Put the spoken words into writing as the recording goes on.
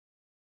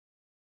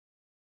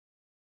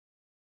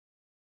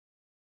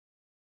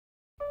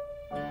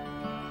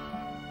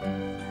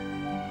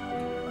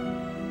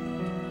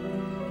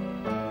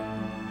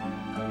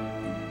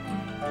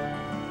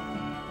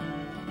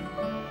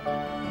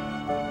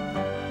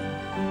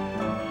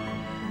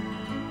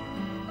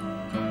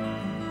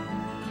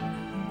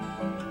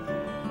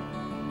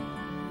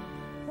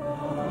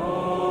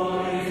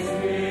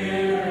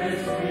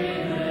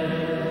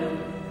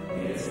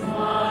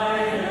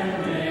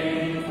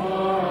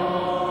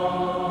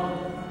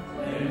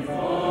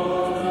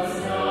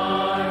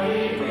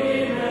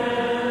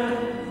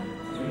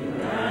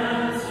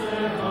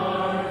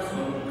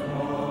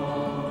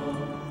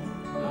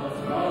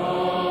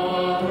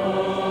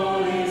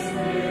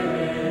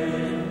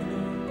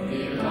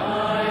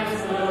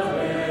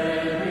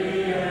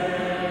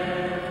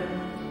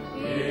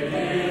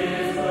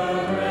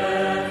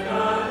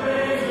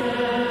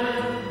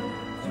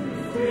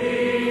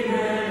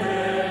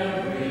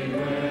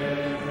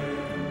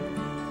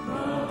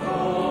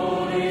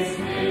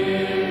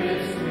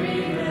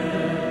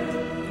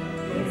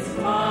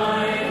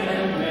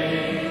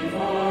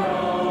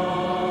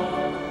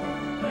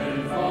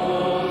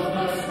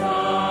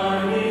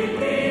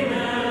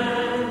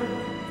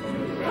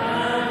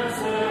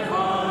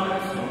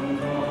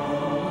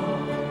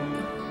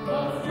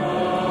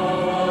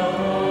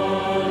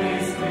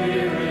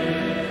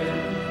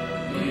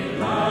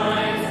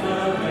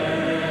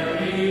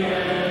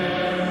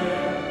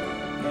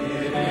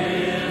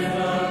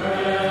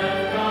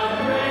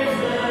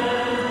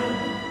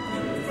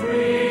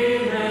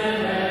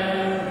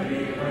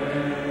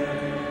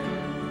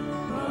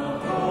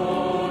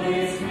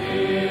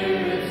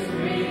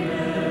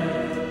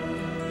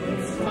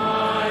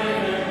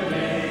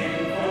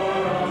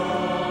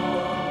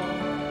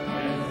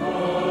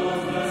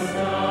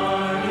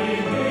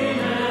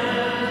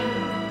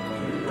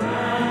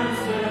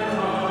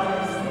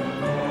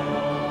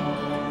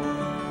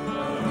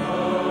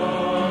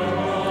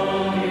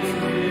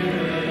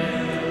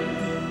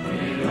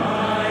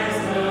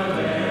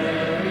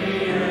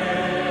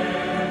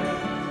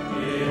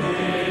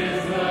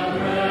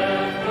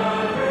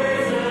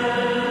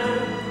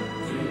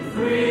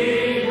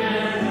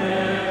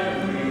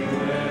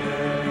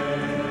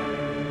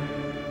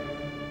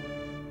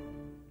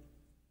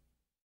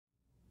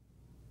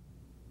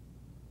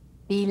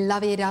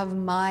Beloved of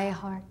my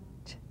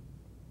heart,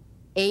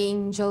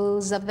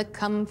 angels of the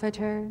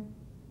Comforter,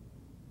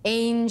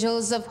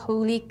 angels of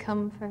holy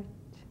comfort,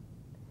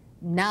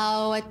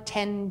 now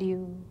attend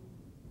you,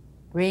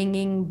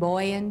 bringing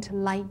buoyant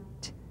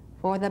light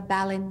for the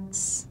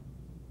balance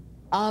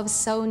of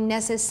so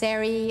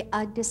necessary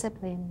a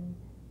discipline.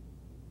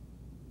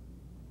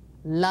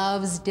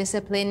 Love's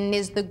discipline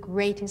is the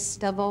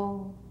greatest of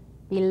all,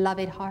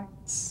 beloved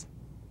hearts.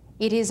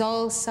 It is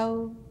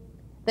also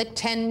the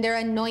tender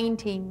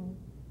anointing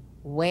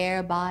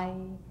whereby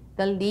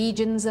the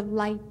legions of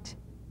light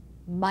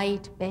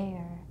might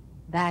bear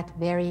that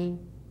very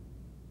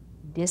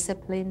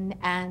discipline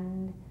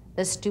and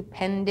the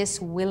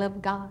stupendous will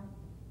of God.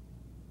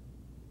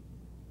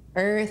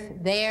 Earth,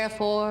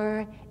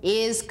 therefore,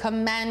 is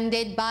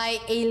commanded by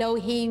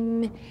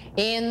Elohim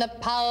in the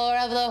power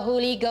of the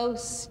Holy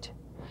Ghost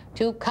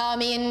to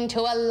come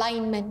into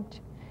alignment.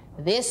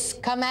 This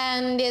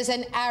command is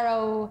an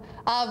arrow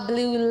of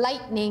blue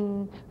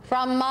lightning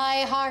from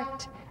my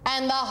heart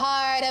and the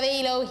heart of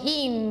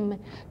Elohim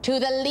to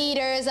the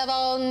leaders of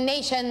all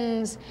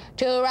nations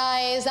to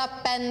rise up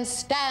and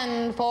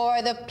stand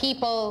for the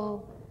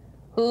people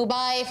who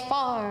by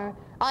far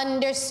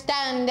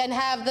understand and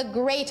have the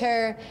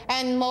greater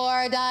and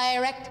more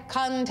direct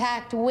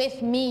contact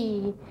with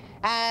me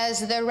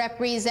as the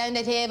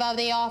representative of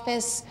the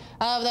office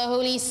of the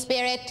Holy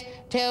Spirit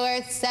to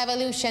Earth's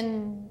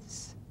evolutions.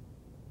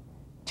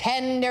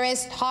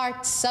 Tenderest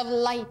hearts of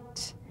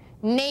light,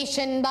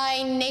 nation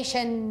by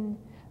nation,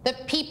 the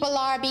people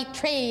are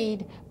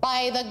betrayed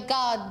by the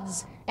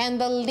gods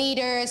and the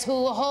leaders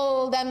who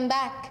hold them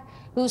back,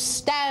 who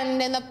stand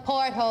in the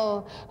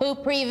portal, who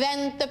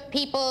prevent the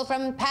people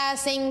from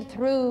passing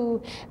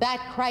through that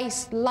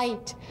Christ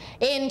light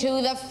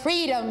into the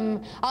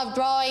freedom of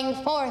drawing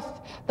forth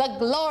the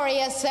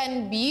glorious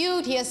and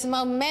beauteous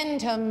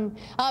momentum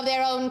of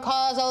their own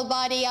causal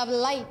body of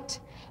light.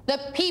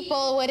 The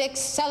people would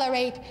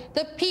accelerate,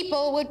 the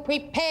people would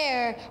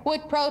prepare,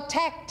 would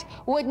protect,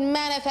 would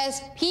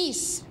manifest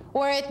peace,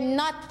 were it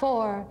not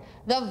for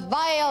the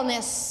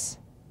vileness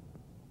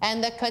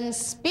and the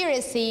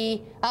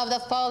conspiracy of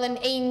the fallen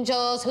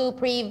angels who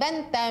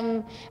prevent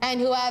them and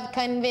who have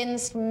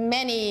convinced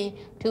many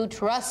to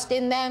trust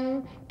in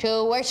them,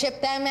 to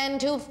worship them,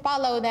 and to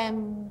follow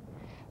them.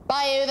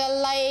 By the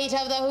light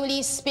of the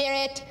Holy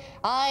Spirit,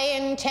 I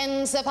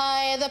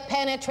intensify the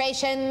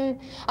penetration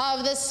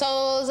of the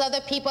souls of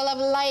the people of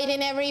light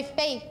in every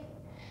faith.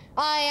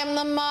 I am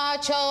the Maha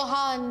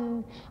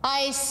Chohan.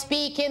 I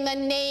speak in the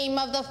name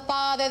of the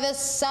Father, the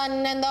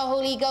Son, and the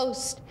Holy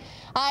Ghost.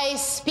 I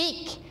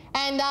speak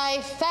and I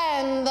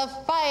fan the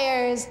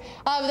fires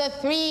of the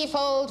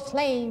threefold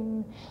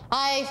flame.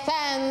 I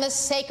fan the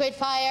sacred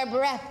fire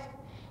breath.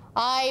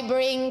 I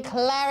bring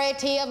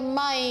clarity of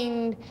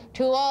mind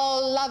to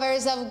all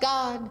lovers of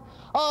God,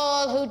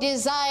 all who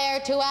desire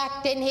to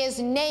act in His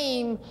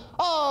name,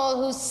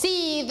 all who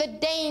see the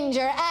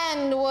danger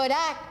and would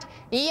act,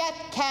 yet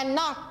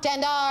cannot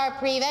and are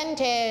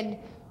prevented,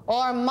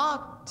 or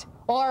mocked,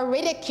 or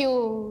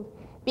ridiculed.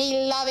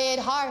 Beloved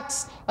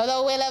hearts,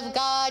 the will of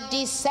God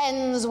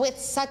descends with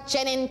such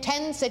an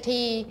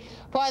intensity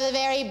for the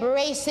very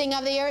bracing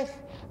of the earth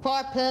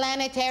for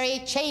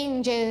planetary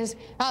changes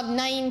of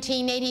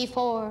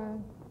 1984.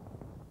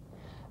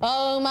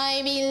 Oh,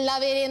 my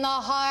beloved in the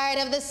heart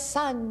of the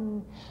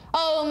sun.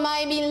 Oh,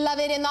 my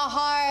beloved in the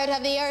heart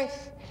of the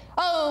earth.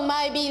 Oh,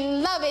 my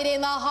beloved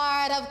in the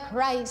heart of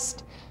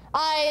Christ.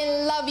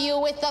 I love you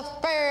with the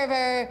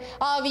fervor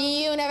of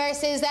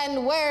universes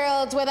and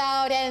worlds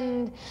without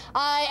end.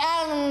 I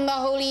am the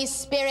Holy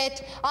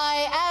Spirit.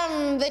 I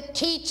am the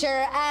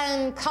teacher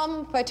and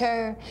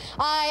comforter.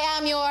 I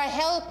am your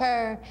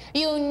helper.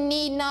 You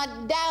need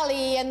not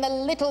dally in the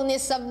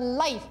littleness of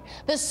life,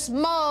 the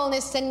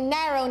smallness and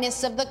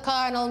narrowness of the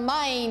carnal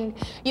mind.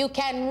 You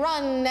can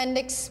run and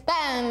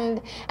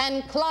expand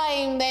and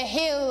climb the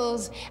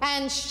hills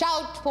and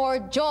shout for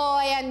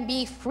joy and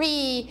be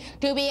free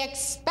to be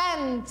expansive.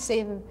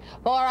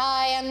 For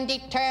I am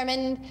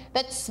determined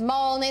that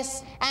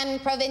smallness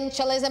and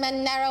provincialism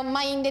and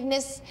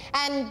narrow-mindedness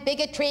and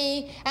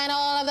bigotry and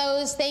all of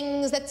those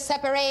things that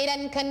separate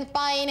and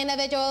confine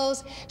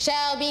individuals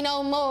shall be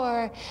no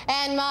more,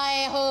 and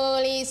my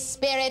Holy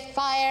Spirit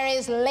fire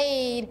is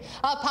laid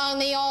upon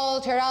the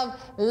altar of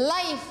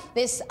life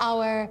this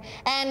hour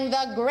and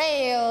the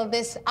Grail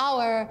this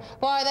hour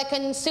for the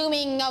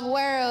consuming of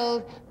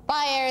world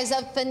fires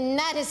of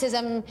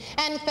fanaticism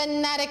and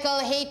fanatical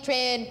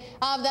hatred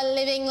of the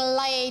living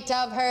light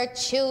of her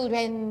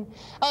children.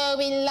 Oh,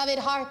 beloved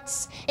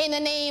hearts, in the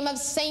name of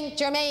Saint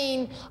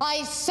Germain,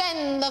 I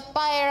send the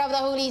fire of the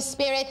Holy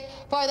Spirit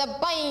for the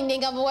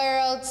binding of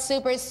world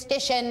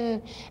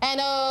superstition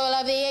and all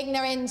of the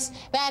ignorance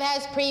that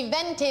has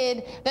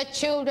prevented the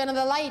children of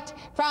the light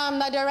from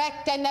the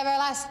direct and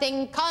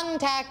everlasting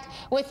contact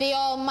with the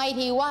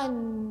Almighty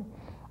One.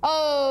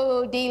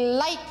 Oh,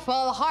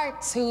 delightful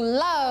hearts who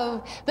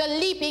love the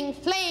leaping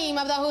flame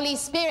of the Holy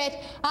Spirit,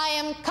 I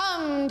am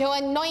come to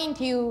anoint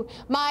you.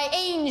 My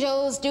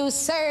angels do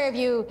serve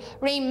you.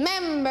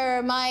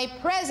 Remember my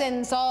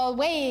presence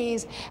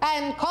always,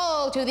 and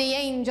call to the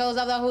angels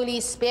of the Holy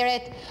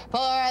Spirit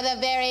for the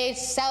very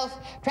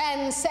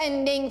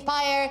self-transcending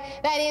fire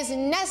that is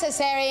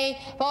necessary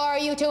for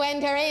you to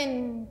enter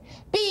in.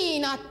 Be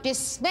not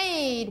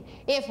dismayed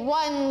if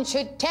one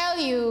should tell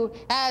you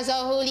as a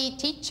holy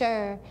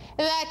teacher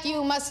that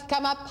you must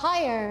come up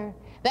higher,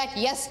 that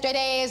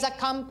yesterday's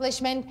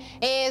accomplishment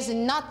is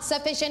not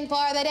sufficient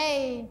for the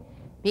day.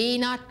 Be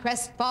not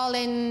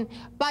crestfallen,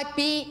 but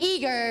be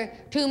eager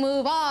to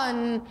move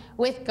on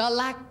with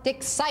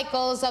galactic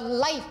cycles of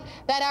life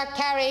that are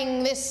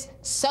carrying this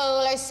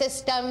solar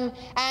system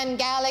and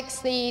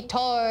galaxy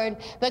toward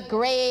the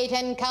great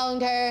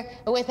encounter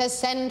with a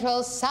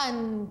central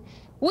sun.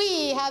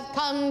 We have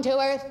come to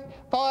Earth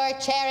for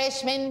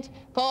cherishment,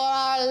 for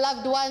our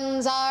loved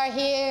ones are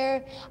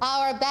here,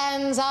 our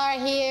bands are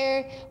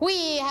here.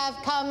 We have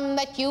come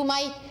that you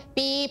might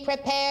be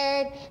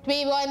prepared to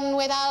be one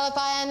with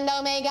Alpha and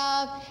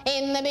Omega,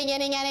 in the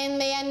beginning and in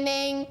the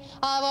ending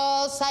of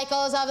all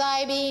cycles of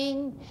thy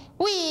being.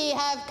 We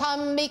have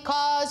come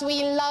because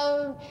we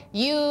love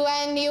you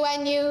and you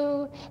and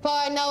you, for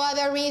no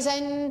other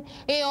reason.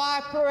 You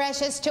are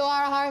precious to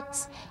our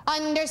hearts.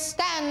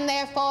 Understand,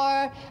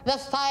 therefore, the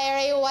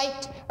fiery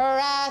white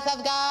wrath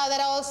of God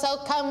that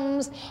also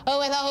comes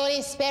with the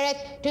Holy Spirit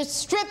to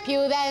strip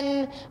you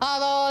then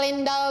of all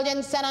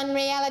indulgence and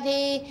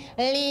unreality,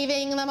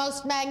 leaving the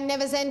most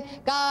magnificent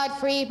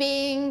God-free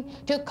being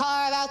to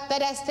carve out the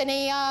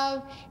destiny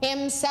of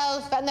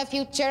himself and the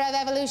future of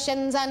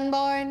evolutions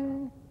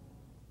unborn.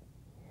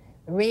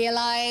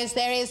 Realize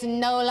there is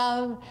no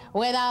love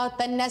without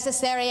the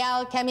necessary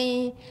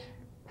alchemy.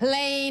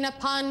 Plane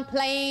upon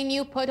plane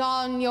you put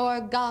on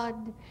your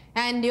God,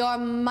 and your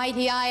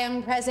mighty I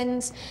Am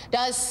presence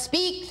does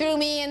speak through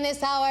me in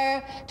this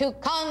hour to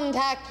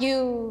contact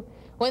you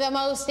with a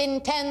most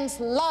intense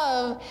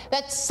love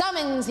that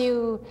summons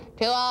you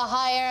to a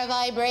higher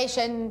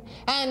vibration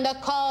and a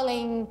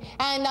calling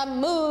and a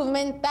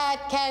movement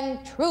that can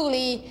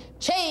truly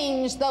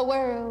change the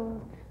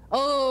world.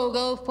 Oh,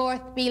 go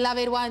forth,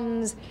 beloved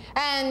ones,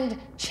 and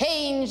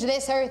change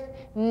this earth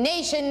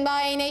nation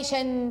by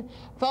nation,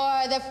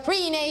 for the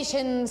free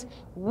nations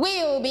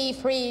will be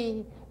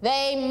free.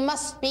 They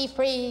must be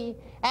free,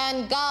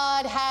 and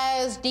God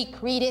has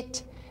decreed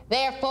it.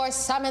 Therefore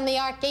summon the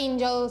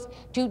archangels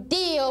to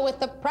deal with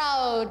the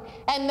proud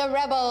and the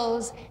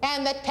rebels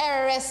and the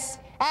terrorists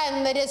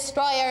and the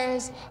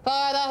destroyers,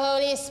 for the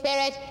Holy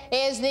Spirit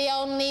is the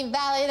only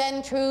valid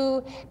and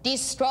true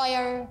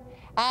destroyer.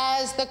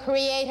 As the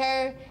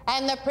creator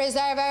and the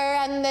preserver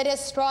and the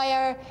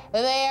destroyer,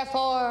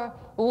 therefore,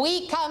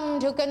 we come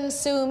to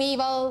consume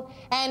evil,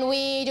 and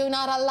we do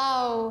not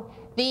allow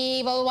the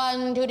evil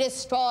one to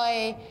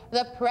destroy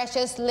the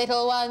precious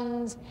little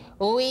ones.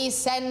 We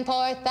send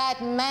forth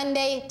that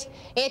mandate.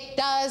 It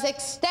does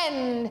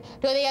extend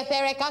to the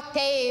etheric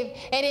octave.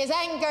 It is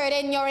anchored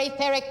in your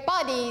etheric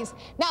bodies.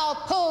 Now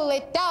pull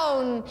it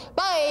down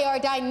by your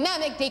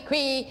dynamic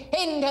decree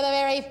into the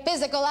very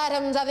physical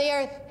atoms of the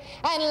earth,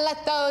 and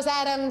let those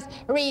atoms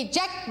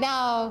reject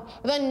now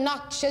the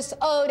noxious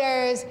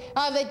odors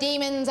of the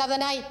demons of the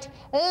night.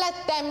 Let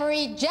them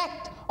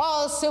reject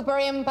all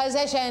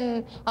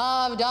superimposition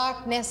of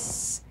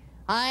darkness.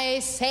 I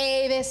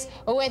say this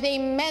with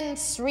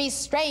immense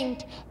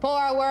restraint,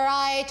 for were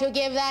I to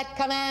give that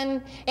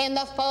command in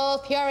the full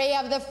fury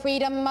of the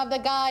freedom of the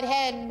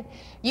Godhead,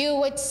 you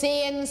would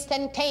see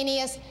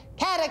instantaneous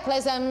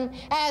cataclysm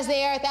as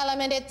the earth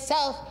element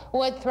itself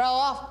would throw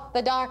off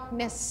the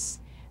darkness.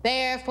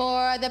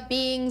 Therefore the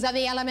beings of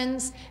the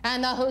elements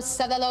and the hosts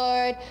of the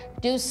Lord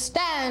do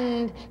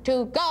stand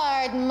to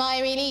guard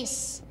my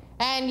release,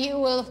 and you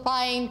will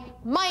find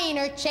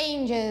minor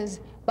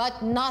changes,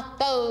 but not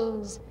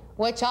those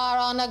which are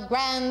on a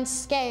grand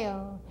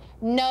scale.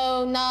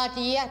 No, not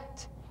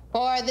yet,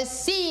 for the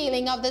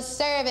sealing of the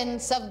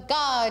servants of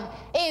God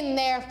in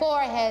their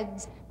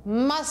foreheads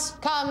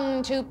must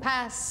come to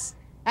pass,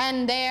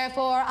 and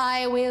therefore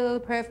I will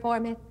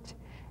perform it,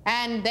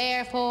 and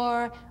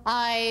therefore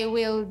I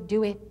will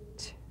do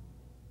it.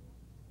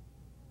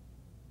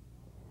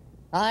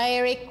 I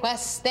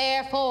request,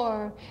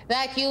 therefore,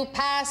 that you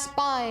pass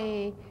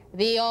by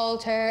the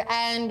altar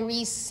and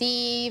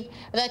receive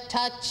the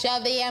touch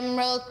of the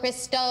emerald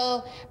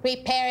crystal,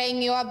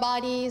 preparing your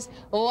bodies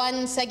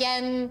once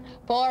again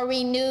for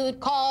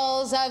renewed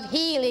calls of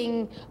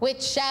healing,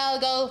 which shall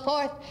go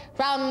forth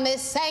from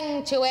this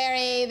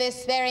sanctuary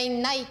this very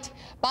night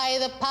by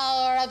the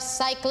power of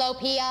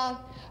Cyclopea.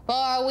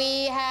 For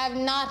we have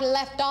not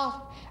left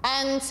off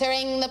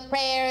answering the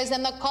prayers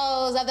and the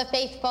calls of the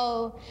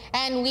faithful,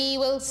 and we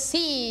will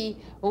see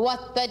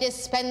what the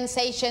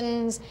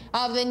dispensations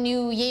of the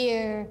new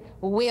year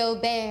will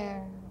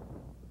bear.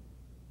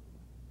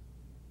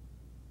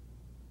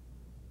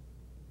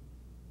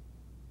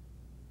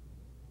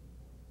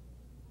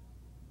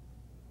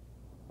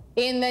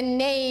 In the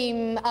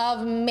name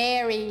of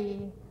Mary,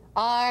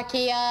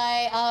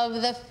 Archeai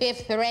of the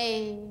fifth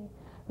ray,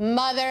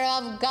 Mother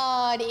of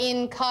God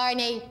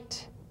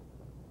incarnate,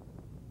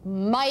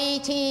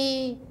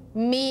 mighty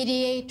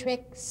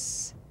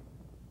mediatrix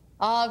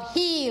of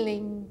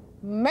healing,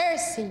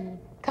 mercy,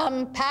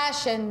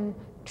 compassion,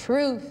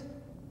 truth,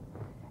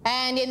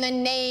 and in the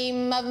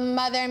name of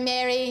Mother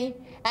Mary,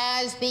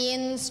 as the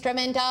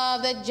instrument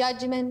of the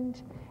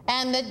judgment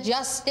and the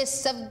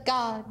justice of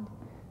God,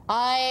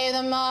 I,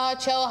 the Maha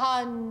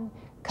Chohan,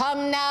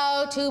 come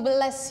now to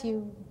bless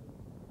you.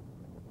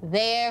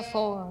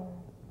 Therefore,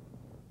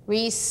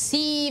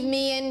 receive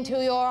me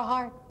into your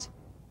heart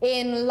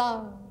in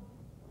love,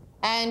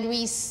 and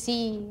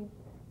receive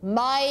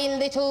my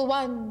little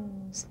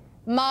ones,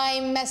 my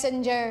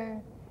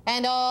messenger,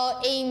 and all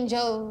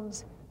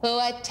angels who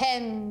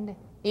attend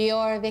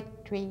your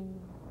victory.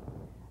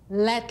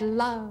 Let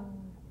love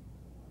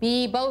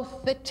be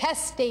both the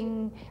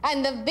testing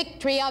and the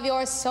victory of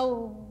your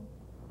soul.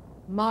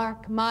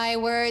 Mark my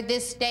word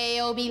this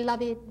day, O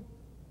beloved.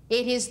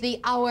 It is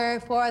the hour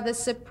for the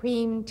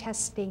supreme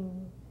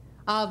testing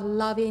of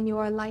love in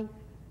your life.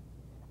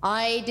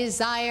 I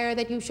desire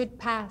that you should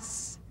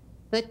pass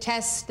the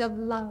test of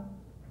love,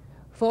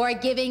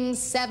 forgiving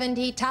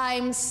 70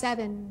 times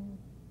 7,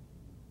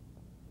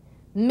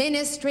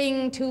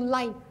 ministering to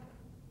life,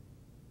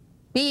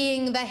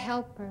 being the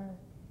helper,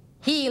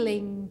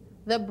 healing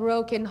the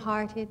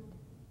brokenhearted,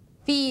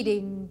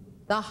 feeding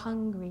the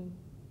hungry.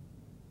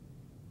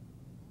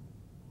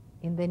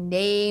 In the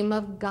name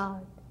of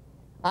God,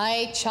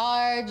 I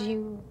charge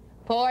you,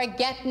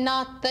 forget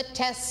not the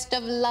test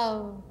of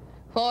love,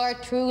 for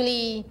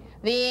truly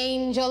the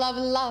angel of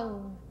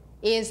love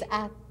is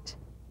at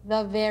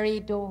the very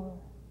door.